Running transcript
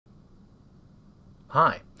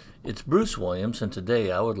Hi, it's Bruce Williams, and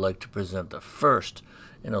today I would like to present the first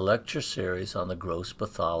in a lecture series on the gross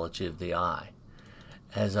pathology of the eye.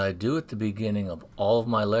 As I do at the beginning of all of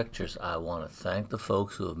my lectures, I want to thank the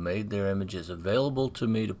folks who have made their images available to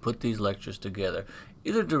me to put these lectures together,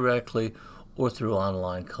 either directly or through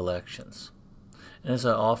online collections. And as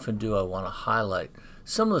I often do, I want to highlight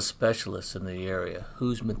some of the specialists in the area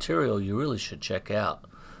whose material you really should check out.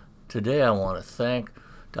 Today I want to thank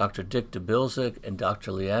Dr. Dick Debilzig and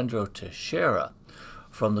Dr. Leandro Teixeira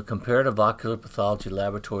from the Comparative Ocular Pathology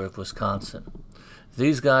Laboratory of Wisconsin.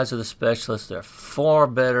 These guys are the specialists. They're far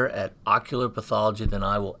better at ocular pathology than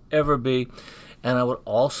I will ever be, and I would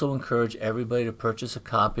also encourage everybody to purchase a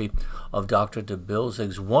copy of Dr.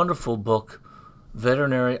 Debilzig's wonderful book,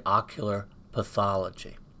 Veterinary Ocular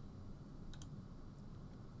Pathology.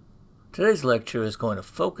 Today's lecture is going to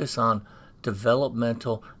focus on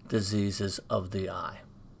developmental diseases of the eye.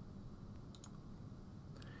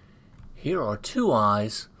 Here are two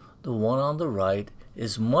eyes. The one on the right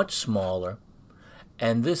is much smaller,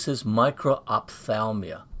 and this is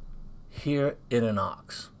microphthalmia here in an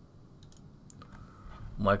ox.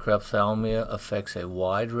 Microphthalmia affects a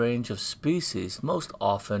wide range of species, most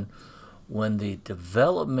often when the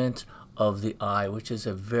development of the eye, which is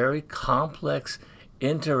a very complex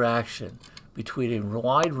interaction between a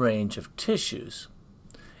wide range of tissues,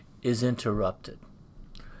 is interrupted.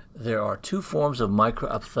 There are two forms of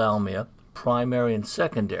microphthalmia, primary and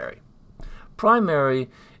secondary. Primary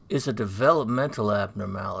is a developmental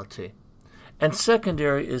abnormality, and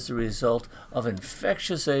secondary is the result of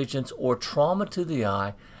infectious agents or trauma to the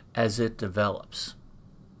eye as it develops.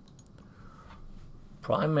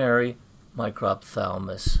 Primary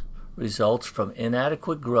microphthalmos results from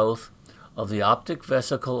inadequate growth of the optic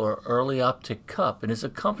vesicle or early optic cup and is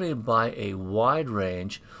accompanied by a wide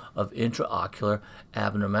range of intraocular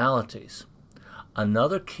abnormalities.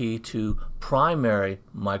 Another key to primary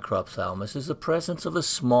microphthalmos is the presence of a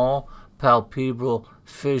small palpebral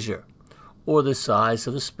fissure, or the size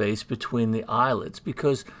of the space between the eyelids,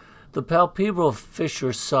 because the palpebral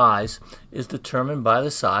fissure size is determined by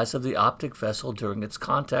the size of the optic vessel during its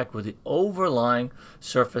contact with the overlying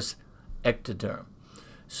surface ectoderm.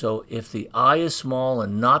 So if the eye is small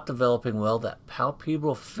and not developing well, that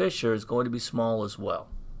palpebral fissure is going to be small as well.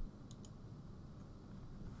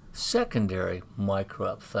 Secondary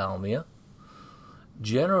microphthalmia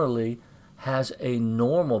generally has a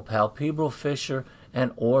normal palpebral fissure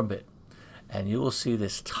and orbit, and you will see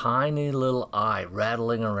this tiny little eye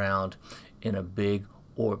rattling around in a big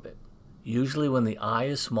orbit. Usually when the eye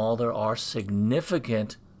is small, there are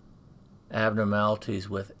significant abnormalities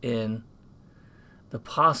within the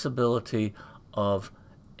possibility of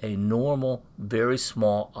a normal, very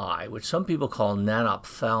small eye, which some people call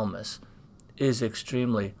nanophthalmos, is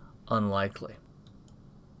extremely unlikely.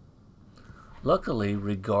 Luckily,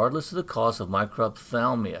 regardless of the cause of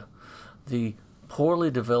microphthalmia, the poorly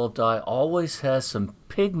developed eye always has some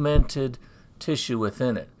pigmented tissue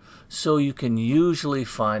within it, so you can usually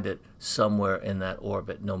find it somewhere in that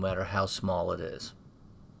orbit, no matter how small it is.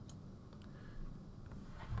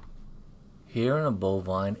 Here in a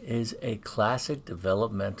bovine is a classic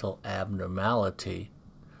developmental abnormality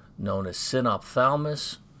known as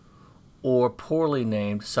synophthalmos or poorly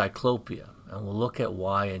named cyclopia, and we'll look at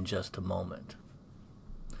why in just a moment.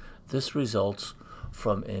 This results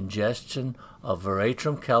from ingestion of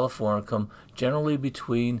Veratrum californicum, generally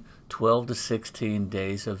between 12 to 16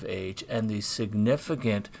 days of age, and the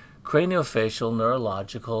significant craniofacial,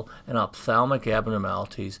 neurological, and ophthalmic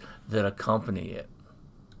abnormalities that accompany it.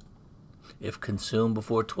 If consumed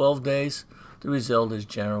before 12 days, the result is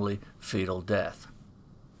generally fetal death.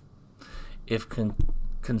 If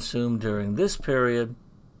consumed during this period,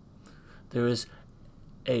 there is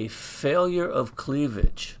a failure of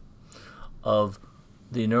cleavage of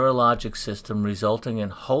the neurologic system, resulting in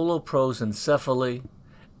holoprosencephaly,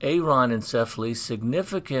 arinencephaly,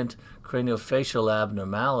 significant craniofacial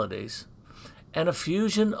abnormalities, and a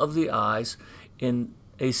fusion of the eyes in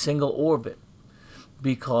a single orbit,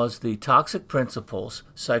 because the toxic principles,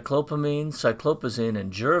 cyclopamine, cyclopazine,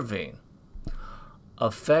 and gervine,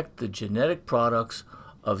 affect the genetic products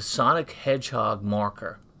of sonic hedgehog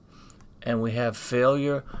marker, and we have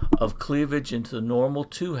failure of cleavage into the normal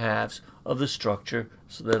two halves of the structure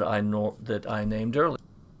that I named earlier.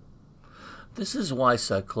 This is why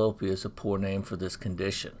cyclopia is a poor name for this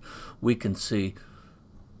condition. We can see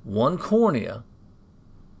one cornea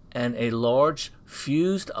and a large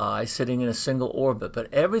fused eye sitting in a single orbit,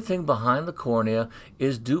 but everything behind the cornea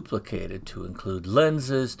is duplicated to include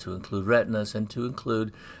lenses, to include retinas, and to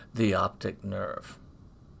include the optic nerve.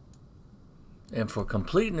 And for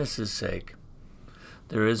completeness' sake,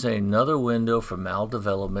 there is another window for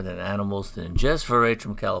maldevelopment in animals that ingest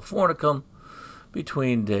Veratrum californicum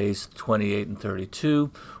between days 28 and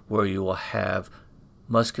 32, where you will have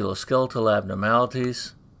musculoskeletal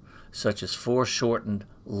abnormalities such as foreshortened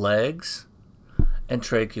legs and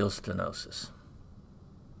tracheal stenosis.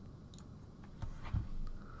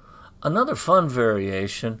 Another fun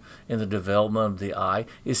variation in the development of the eye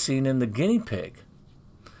is seen in the guinea pig.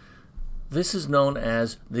 This is known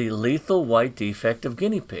as the lethal white defect of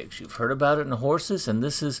guinea pigs. You've heard about it in horses, and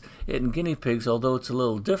this is it in guinea pigs, although it's a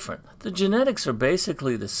little different. The genetics are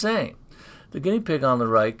basically the same. The guinea pig on the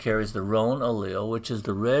right carries the roan allele, which is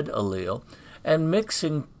the red allele, and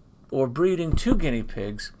mixing or breeding two guinea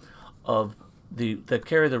pigs that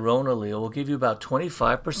carry the roan allele will give you about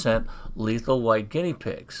 25% lethal white guinea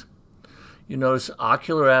pigs. You notice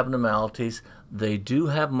ocular abnormalities. They do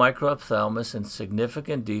have microphthalmos and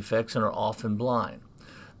significant defects and are often blind.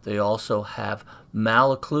 They also have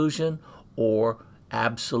malocclusion or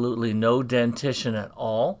absolutely no dentition at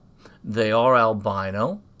all. They are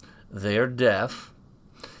albino. They are deaf.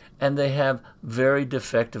 And they have very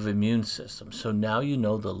defective immune systems. So now you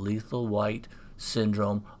know the lethal white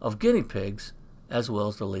syndrome of guinea pigs as well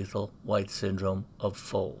as the lethal white syndrome of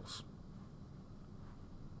foals.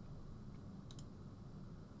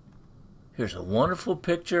 Here's a wonderful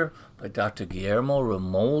picture by Dr. Guillermo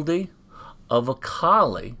Ramoldi of a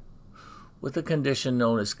collie with a condition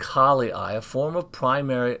known as collie eye, a form of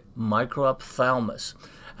primary microphthalmos.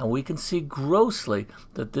 And we can see grossly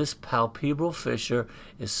that this palpebral fissure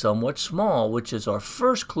is somewhat small, which is our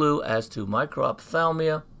first clue as to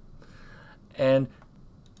microphthalmia. And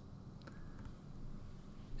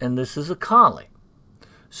this is a collie.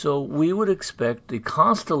 So we would expect the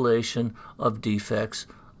constellation of defects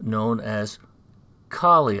known as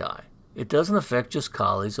collie eye. It doesn't affect just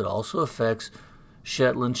collies, it also affects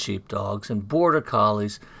Shetland sheepdogs and border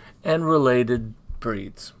collies and related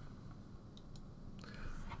breeds.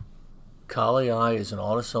 Collie eye is an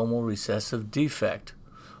autosomal recessive defect,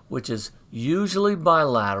 which is usually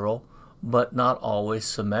bilateral but not always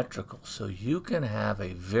symmetrical. So you can have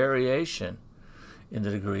a variation in the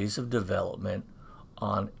degrees of development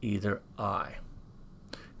on either eye.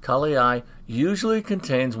 Collie eye usually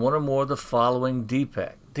contains one or more of the following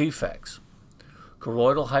defects: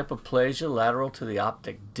 choroidal hypoplasia lateral to the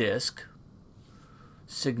optic disc,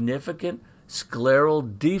 significant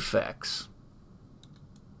scleral defects,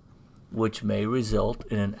 which may result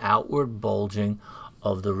in an outward bulging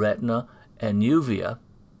of the retina and uvea,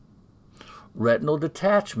 retinal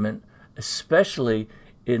detachment, especially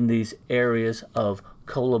in these areas of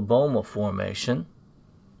coloboma formation,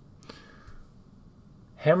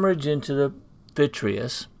 hemorrhage into the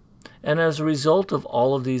vitreous, and as a result of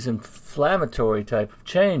all of these inflammatory type of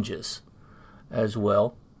changes, as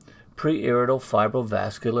well, pre-irital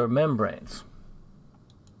fibrovascular membranes.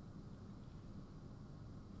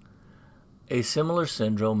 A similar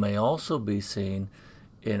syndrome may also be seen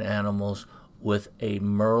in animals with a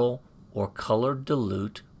merle or colored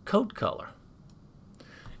dilute coat color.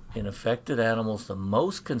 In affected animals, the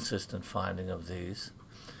most consistent finding of these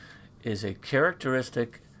is a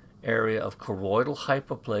characteristic area of choroidal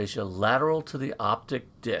hypoplasia lateral to the optic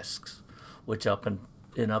discs, which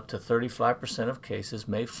in up to 35% of cases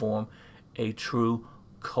may form a true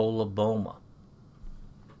coloboma,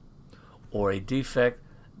 or a defect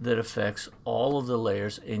that affects all of the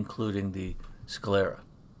layers, including the sclera.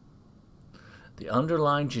 The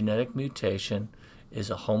underlying genetic mutation is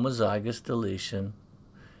a homozygous deletion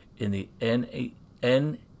in the the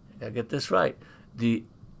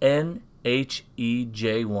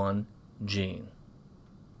NHEJ1 gene.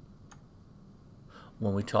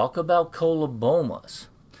 When we talk about colobomas,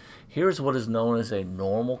 here's what is known as a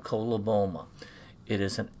normal coloboma. It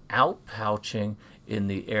is an outpouching in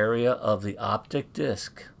the area of the optic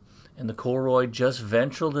disc, and the choroid just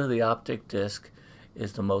ventral to the optic disc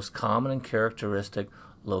is the most common and characteristic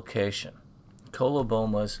location.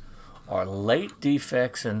 Colobomas are late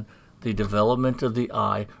defects in the development of the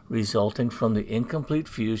eye resulting from the incomplete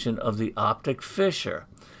fusion of the optic fissure,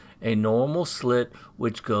 a normal slit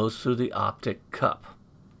which goes through the optic cup.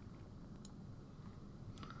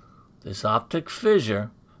 This optic fissure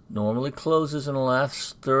normally closes in the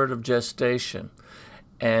last third of gestation,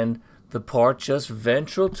 and the part just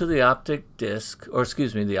ventral to the optic disc,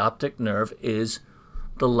 the optic nerve, is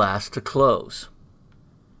the last to close.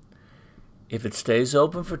 If it stays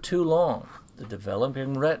open for too long, the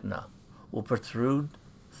developing retina will protrude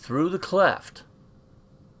through the cleft,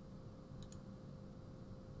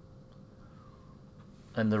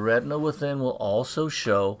 and the retina within will also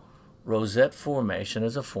show rosette formation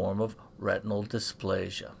as a form of retinal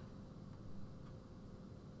dysplasia.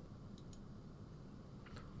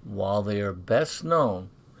 While they are best known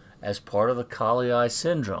as part of the Collie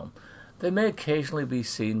syndrome, they may occasionally be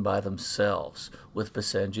seen by themselves, with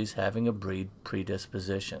Basenji's having a breed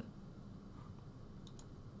predisposition.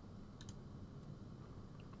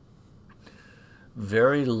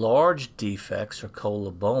 Very large defects or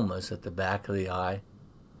colobomas at the back of the eye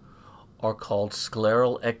are called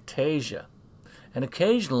scleral ectasia, and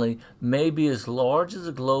occasionally may be as large as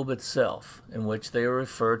the globe itself, in which they are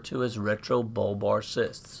referred to as retrobulbar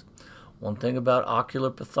cysts. One thing about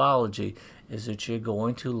ocular pathology is that you're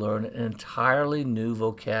going to learn an entirely new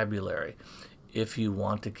vocabulary if you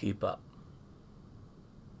want to keep up.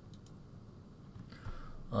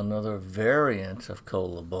 Another variant of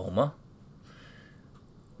coloboma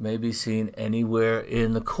may be seen anywhere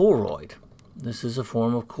in the choroid. This is a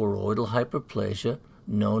form of choroidal hyperplasia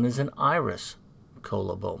known as an iris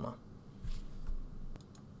coloboma.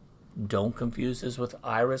 Don't confuse this with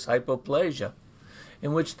iris hypoplasia,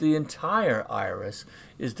 in which the entire iris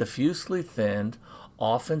is diffusely thinned,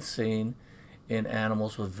 often seen in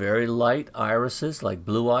animals with very light irises like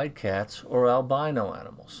blue-eyed cats or albino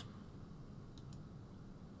animals.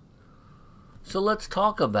 So let's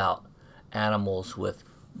talk about animals with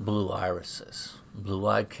blue irises.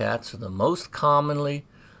 Blue-eyed cats are the most commonly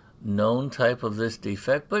known type of this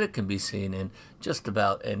defect, but it can be seen in just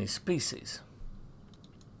about any species.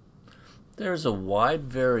 There is a wide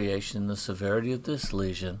variation in the severity of this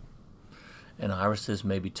lesion, and irises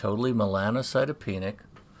may be totally melanocytopenic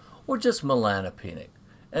or just melanopenic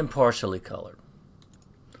and partially colored.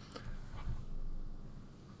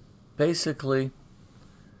 Basically,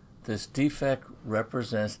 this defect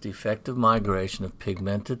represents defective migration of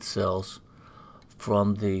pigmented cells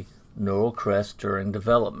from the neural crest during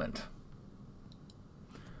development.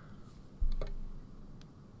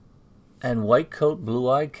 And white-coat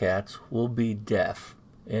blue-eyed cats will be deaf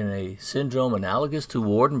in a syndrome analogous to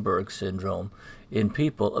Waardenburg syndrome in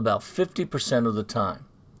people about 50% of the time.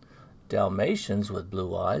 Dalmatians with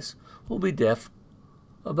blue eyes will be deaf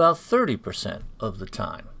about 30% of the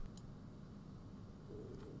time.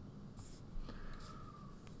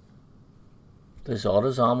 This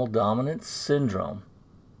autosomal dominant syndrome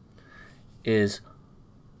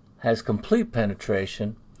has complete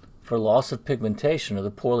penetration for loss of pigmentation of the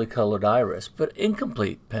poorly colored iris, but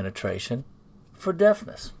incomplete penetration for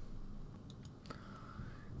deafness.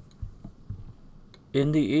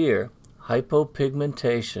 In the ear,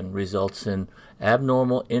 hypopigmentation results in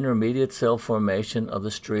abnormal intermediate cell formation of the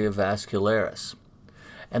stria vascularis,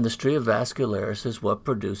 and the stria vascularis is what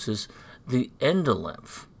produces the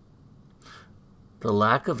endolymph. The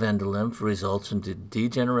lack of endolymph results in the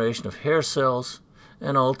degeneration of hair cells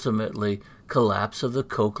and ultimately collapse of the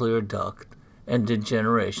cochlear duct and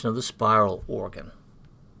degeneration of the spiral organ.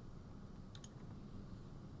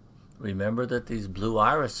 Remember that these blue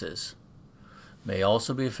irises may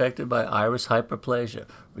also be affected by iris hyperplasia,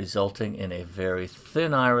 resulting in a very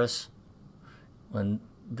thin iris when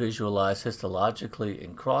visualized histologically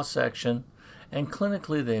in cross-section, and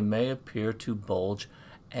clinically they may appear to bulge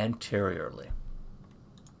anteriorly.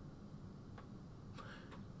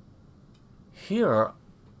 Here are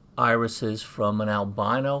irises from an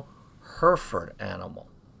albino Hereford animal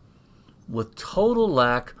with total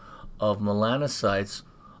lack of melanocytes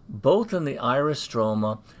both in the iris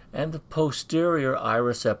stroma and the posterior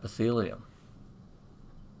iris epithelium.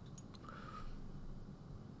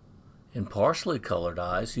 In partially colored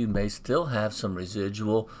eyes, you may still have some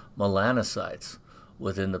residual melanocytes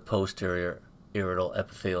within the posterior iridoid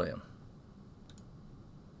epithelium.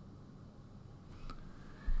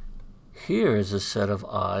 Here is a set of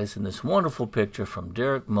eyes in this wonderful picture from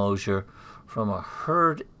Derek Mosier from a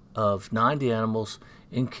herd of 90 animals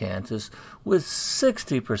in Kansas, with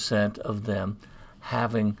 60% of them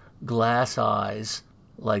having glass eyes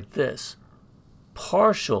like this,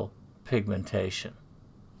 partial pigmentation.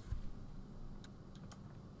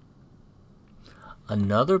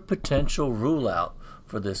 Another potential rule out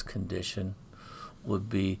for this condition would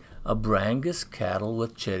be a Brangus cattle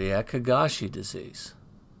with Chidiac-Higashi disease.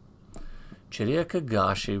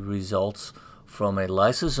 Chidiac-Higashi results from a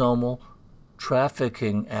lysosomal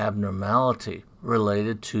trafficking abnormality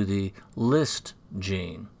related to the List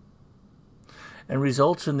gene and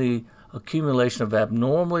results in the accumulation of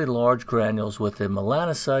abnormally large granules within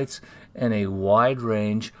melanocytes and a wide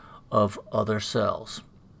range of other cells.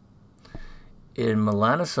 In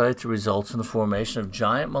melanocytes, it results in the formation of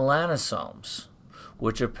giant melanosomes,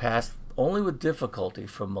 which are passed only with difficulty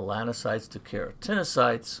from melanocytes to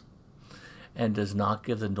keratinocytes and does not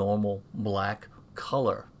give the normal black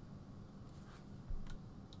color.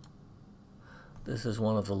 This is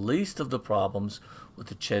one of the least of the problems with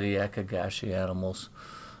the Chidiac-Higashi animals,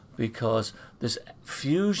 because this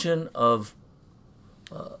fusion of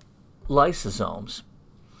lysosomes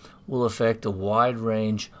will affect a wide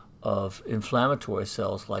range of inflammatory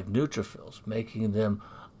cells like neutrophils, making them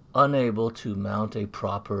unable to mount a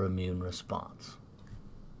proper immune response.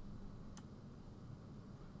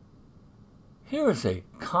 Here is a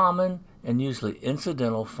common and usually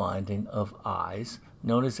incidental finding of eyes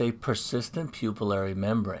known as a persistent pupillary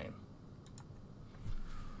membrane.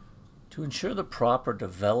 To ensure the proper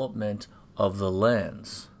development of the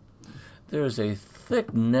lens, there is a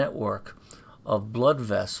thick network of blood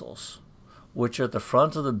vessels which are at the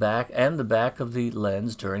front of the back and the back of the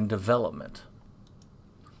lens during development,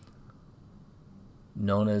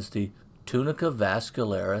 known as the tunica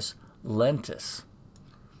vascularis lentis.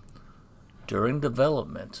 During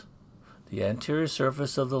development, the anterior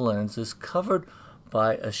surface of the lens is covered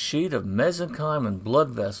by a sheet of mesenchyme and blood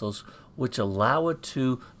vessels which allow it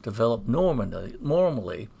to develop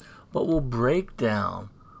normally, but will break down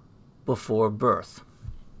before birth.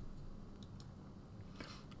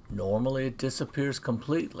 Normally it disappears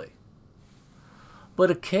completely,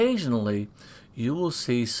 but occasionally you will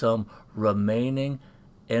see some remaining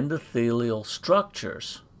endothelial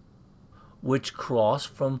structures which cross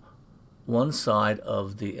from one side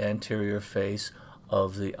of the anterior face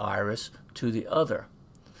of the iris to the other,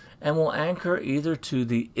 and will anchor either to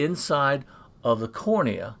the inside of the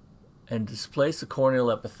cornea and displace the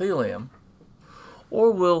corneal epithelium,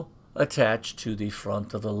 or will attach to the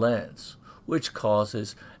front of the lens, which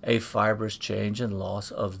causes a fibrous change and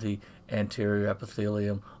loss of the anterior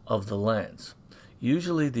epithelium of the lens.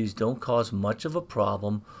 Usually these don't cause much of a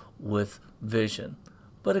problem with vision,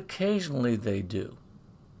 but occasionally they do.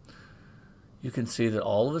 You can see that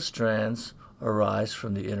all of the strands arise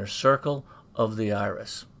from the inner circle of the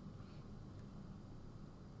iris.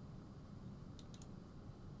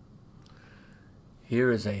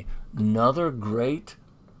 Here is another great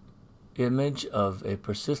image of a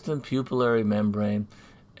persistent pupillary membrane,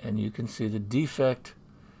 and you can see the defect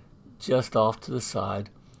just off to the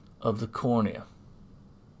side of the cornea.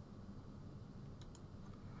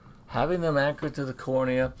 Having them anchored to the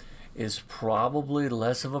cornea is probably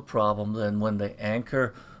less of a problem than when they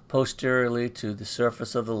anchor posteriorly to the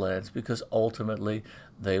surface of the lens, because ultimately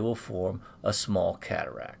they will form a small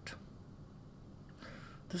cataract.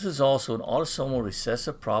 This is also an autosomal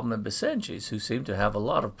recessive problem in Basenjis, who seem to have a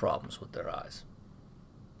lot of problems with their eyes.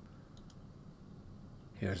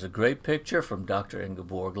 Here's a great picture from Dr.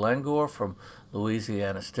 Ingeborg Lengor from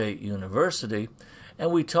Louisiana State University,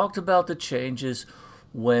 and we talked about the changes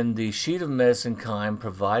when the sheet of mesenchyme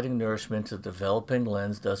providing nourishment to the developing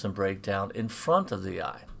lens doesn't break down in front of the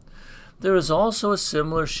eye. There is also a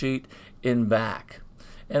similar sheet in back,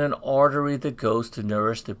 and an artery that goes to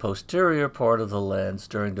nourish the posterior part of the lens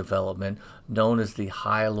during development, known as the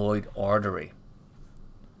hyaloid artery.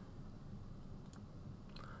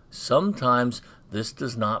 Sometimes this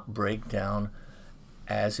does not break down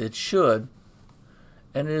as it should,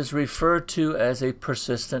 and it is referred to as a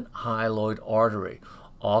persistent hyaloid artery,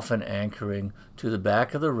 often anchoring to the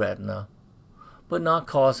back of the retina, but not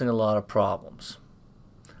causing a lot of problems.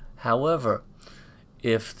 However,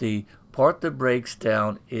 if the part that breaks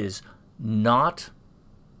down is not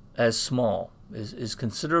as small, is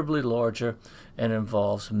considerably larger, and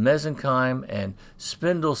involves mesenchyme and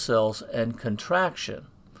spindle cells and contraction,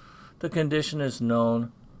 the condition is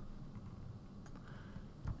known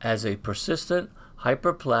as a persistent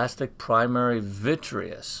hyperplastic primary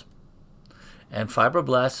vitreous. And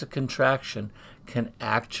fibroblastic contraction can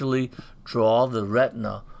actually draw the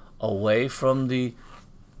retina away from the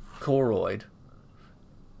choroid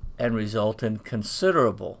and result in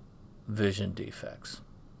considerable vision defects.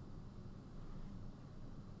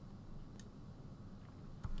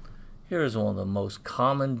 Here is one of the most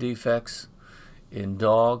common defects in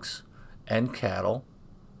dogs and cattle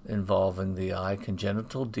involving the eye,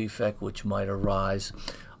 congenital defect which might arise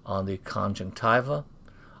on the conjunctiva,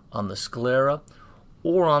 on the sclera,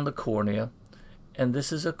 or on the cornea, and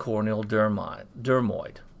this is a corneal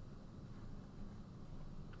dermoid.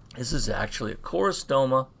 This is actually a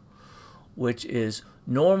choristoma, which is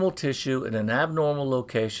normal tissue in an abnormal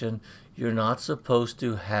location. You're not supposed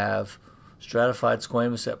to have stratified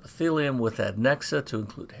squamous epithelium with adnexa to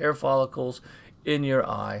include hair follicles in your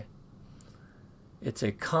eye. It's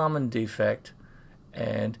a common defect,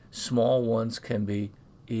 and small ones can be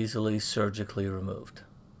easily surgically removed.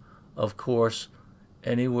 Of course,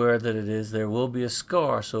 anywhere that it is, there will be a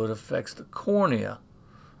scar, so it affects the cornea.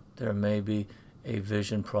 There may be a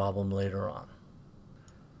vision problem later on.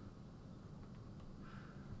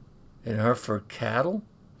 In Hereford cattle,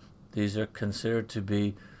 these are considered to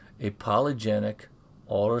be a polygenic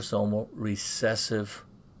autosomal recessive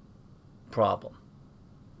problem.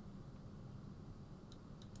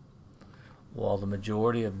 While the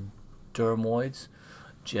majority of dermoids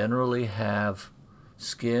generally have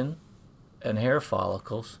skin and hair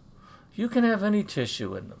follicles, you can have any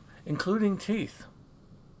tissue in them, including teeth.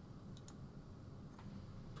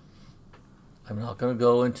 I'm not going to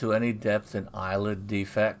go into any depth in eyelid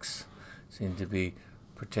defects. Seem to be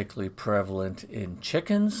particularly prevalent in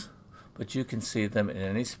chickens, but you can see them in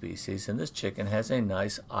any species, and this chicken has a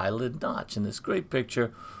nice eyelid notch in this great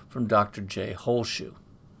picture from Dr. J. Holshoe.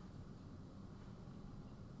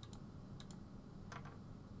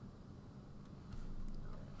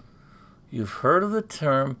 You've heard of the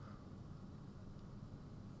term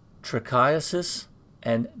trichiasis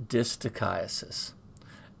and dystichiasis.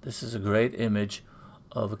 This is a great image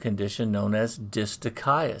of a condition known as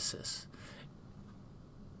dystichiasis.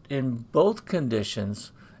 In both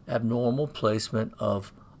conditions, abnormal placement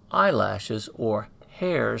of eyelashes or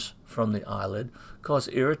hairs from the eyelid cause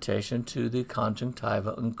irritation to the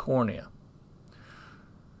conjunctiva and cornea.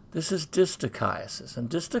 This is dystichiasis, and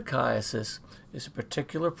dystichiasis is a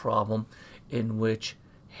particular problem in which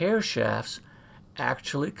hair shafts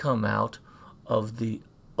actually come out of the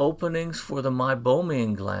openings for the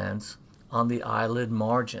meibomian glands on the eyelid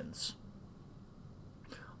margins.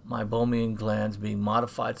 Meibomian glands being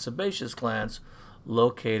modified sebaceous glands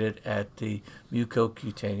located at the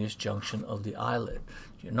mucocutaneous junction of the eyelid.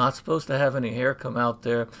 You're not supposed to have any hair come out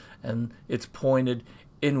there, and it's pointed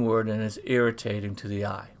inward and is irritating to the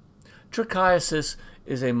eye. Trichiasis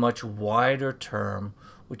is a much wider term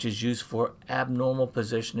which is used for abnormal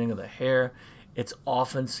positioning of the hair. It's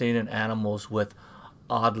often seen in animals with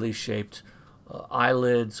oddly shaped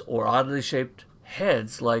eyelids or oddly shaped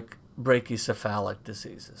heads, like brachycephalic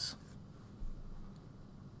diseases.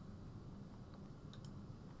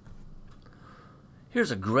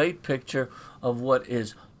 Here's a great picture of what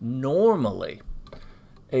is normally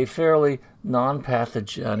a fairly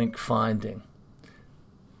non-pathogenic finding.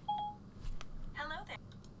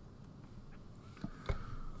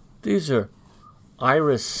 These are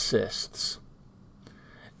iris cysts,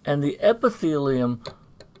 and the epithelium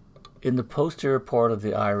in the posterior part of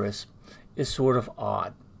the iris is sort of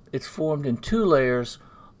odd. It's formed in two layers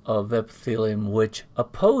of epithelium which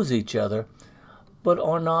oppose each other but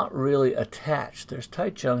are not really attached. There's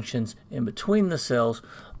tight junctions in between the cells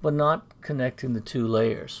but not connecting the two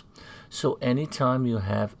layers. So anytime you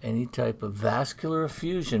have any type of vascular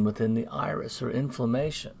effusion within the iris or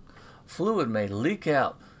inflammation, fluid may leak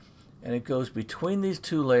out, and it goes between these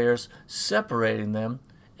two layers, separating them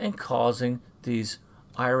and causing these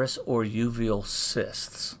iris or uveal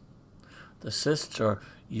cysts. The cysts are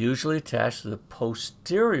usually attached to the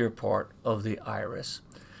posterior part of the iris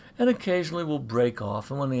and occasionally will break off,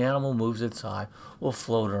 and when the animal moves its eye, will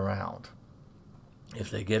float around. If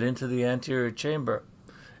they get into the anterior chamber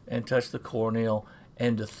and touch the corneal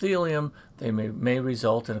endothelium, they may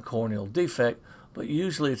result in a corneal defect, but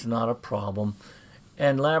usually it's not a problem.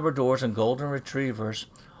 And Labradors and Golden Retrievers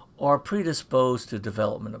are predisposed to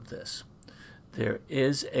development of this. There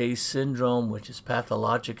is a syndrome which is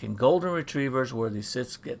pathologic in Golden Retrievers where the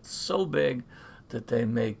cysts get so big that they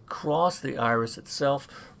may cross the iris itself,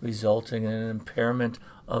 resulting in an impairment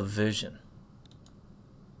of vision.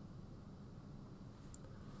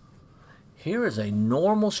 Here is a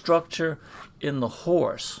normal structure in the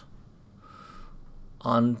horse.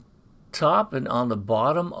 On top and on the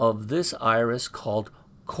bottom of this iris called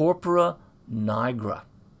corpora nigra.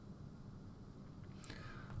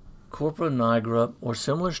 Corpora nigra or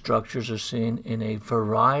similar structures are seen in a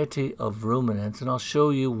variety of ruminants, and I'll show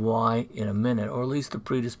you why in a minute, or at least the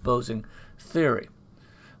predisposing theory.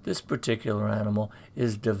 This particular animal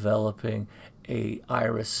is developing a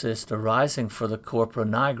iris cyst arising for the corpora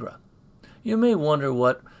nigra. You may wonder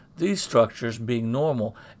what these structures, being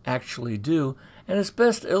normal, actually do, and it's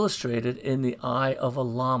best illustrated in the eye of a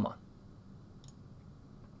llama.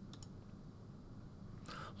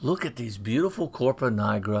 Look at these beautiful corpora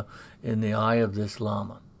nigra in the eye of this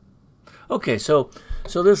llama. Okay, so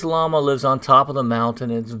this llama lives on top of the mountain,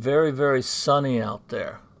 and it's very, very sunny out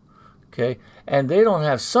there. Okay, and they don't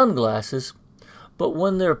have sunglasses, but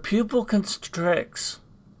when their pupil constricts,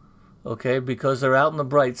 okay, because they're out in the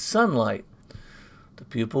bright sunlight, the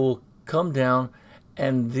pupil will come down,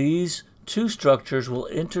 and these two structures will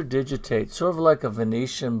interdigitate, sort of like a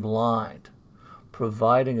Venetian blind,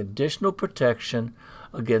 providing additional protection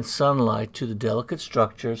against sunlight to the delicate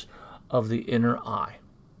structures of the inner eye.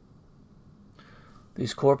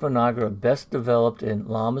 These corpora nigra are best developed in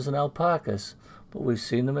llamas and alpacas, but we've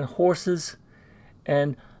seen them in horses,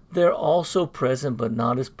 and they're also present but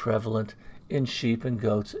not as prevalent in sheep and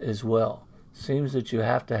goats as well. Seems that you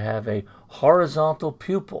have to have a horizontal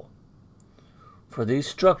pupil for these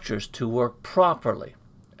structures to work properly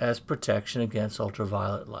as protection against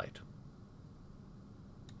ultraviolet light.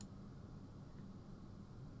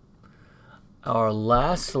 Our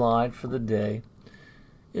last slide for the day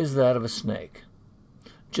is that of a snake.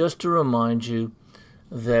 Just to remind you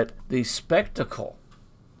that the spectacle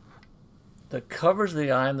that covers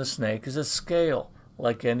the eye in the snake is a scale,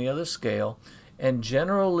 like any other scale, and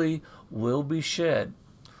generally will be shed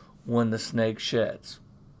when the snake sheds.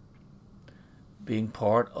 Being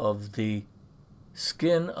part of the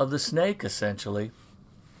skin of the snake, essentially,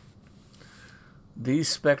 these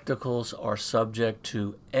spectacles are subject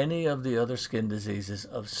to any of the other skin diseases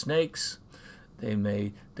of snakes. They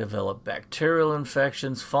may develop bacterial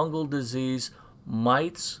infections, fungal disease,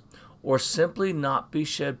 mites, or simply not be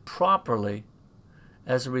shed properly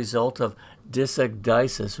as a result of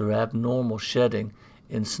dysecdysis or abnormal shedding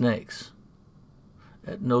in snakes.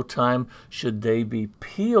 At no time should they be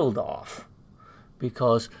peeled off,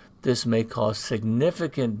 because this may cause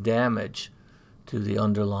significant damage to the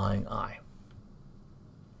underlying eye.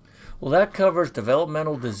 Well, that covers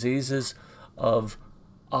developmental diseases of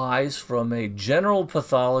eyes from a general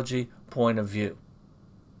pathology point of view.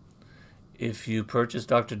 If you purchase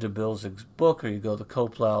Dr. DeBill's book, or you go to the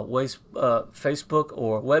Coplau Facebook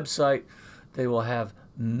or website, they will have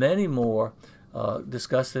many more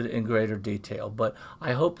discussed in greater detail. But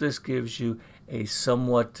I hope this gives you a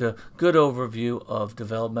somewhat good overview of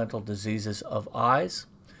developmental diseases of eyes.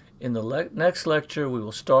 In the next lecture, we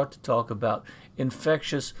will start to talk about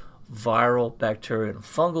infectious viral, bacterial, and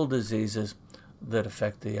fungal diseases that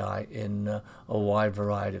affect the eye in a wide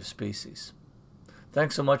variety of species.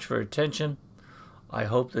 Thanks so much for your attention. I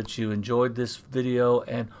hope that you enjoyed this video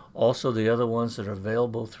and also the other ones that are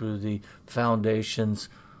available through the Foundation's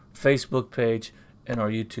Facebook page and our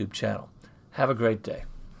YouTube channel. Have a great day.